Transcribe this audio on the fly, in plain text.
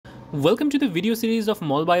Welcome to the video series of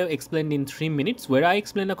MolBio explained in 3 minutes, where I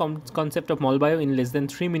explain a concept of MolBio in less than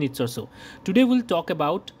 3 minutes or so. Today we'll talk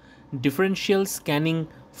about differential scanning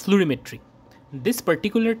fluorimetry. This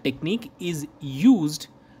particular technique is used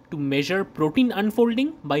to measure protein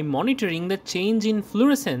unfolding by monitoring the change in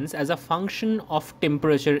fluorescence as a function of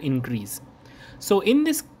temperature increase. So in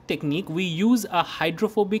this technique, we use a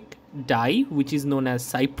hydrophobic dye, which is known as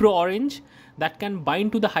cypro-orange, that can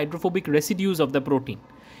bind to the hydrophobic residues of the protein.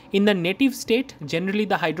 In the native state, generally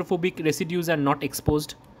the hydrophobic residues are not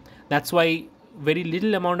exposed. That's why very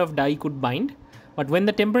little amount of dye could bind. But when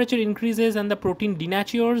the temperature increases and the protein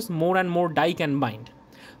denatures, more and more dye can bind.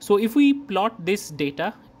 So if we plot this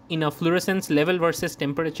data in a fluorescence level versus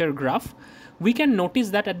temperature graph, we can notice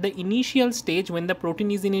that at the initial stage, when the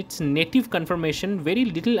protein is in its native conformation, very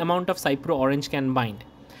little amount of cypro-orange can bind,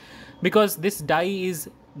 because this dye is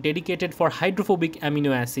dedicated for hydrophobic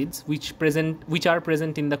amino acids which are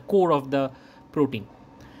present in the core of the protein.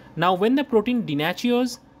 Now when the protein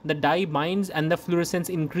denatures, the dye binds and the fluorescence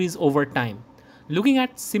increase over time. Looking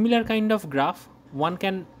at similar kind of graph, one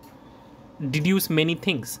can deduce many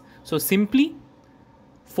things. So simply,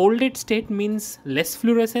 folded state means less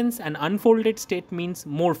fluorescence and unfolded state means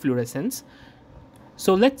more fluorescence.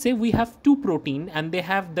 So let's say we have two protein and they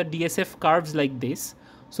have the DSF curves like this.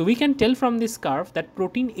 So we can tell from this curve that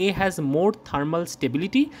protein A has more thermal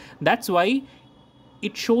stability. That's why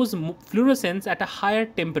it shows fluorescence at a higher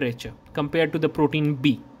temperature compared to the protein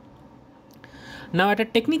B. Now at a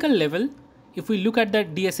technical level, if we look at the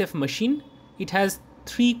DSF machine, it has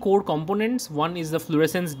three core components. One is the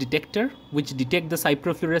fluorescence detector, which detect the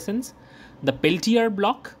cyprofluorescence, the Peltier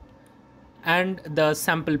block, and the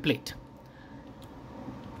sample plate.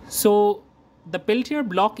 So the Peltier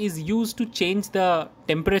block is used to change the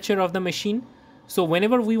temperature of the machine. So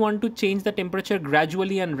whenever we want to change the temperature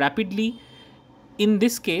gradually and rapidly, in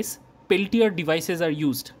this case, Peltier devices are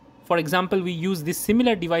used. For example, we use these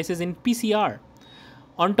similar devices in PCR.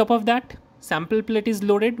 On top of that, sample plate is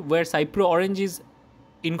loaded where cypro-orange is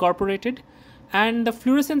incorporated, and the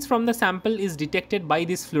fluorescence from the sample is detected by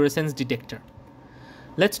this fluorescence detector.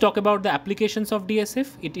 Let's talk about the applications of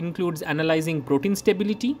DSF. It includes analyzing protein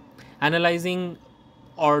stability, analyzing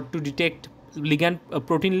or to detect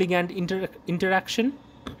protein ligand interaction,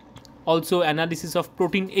 also analysis of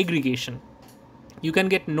protein aggregation. You can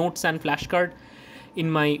get notes and flashcard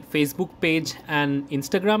in my Facebook page and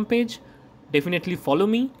Instagram page. Definitely follow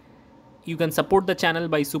me. You can support the channel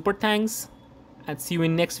by super thanks, and see you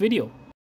in next video.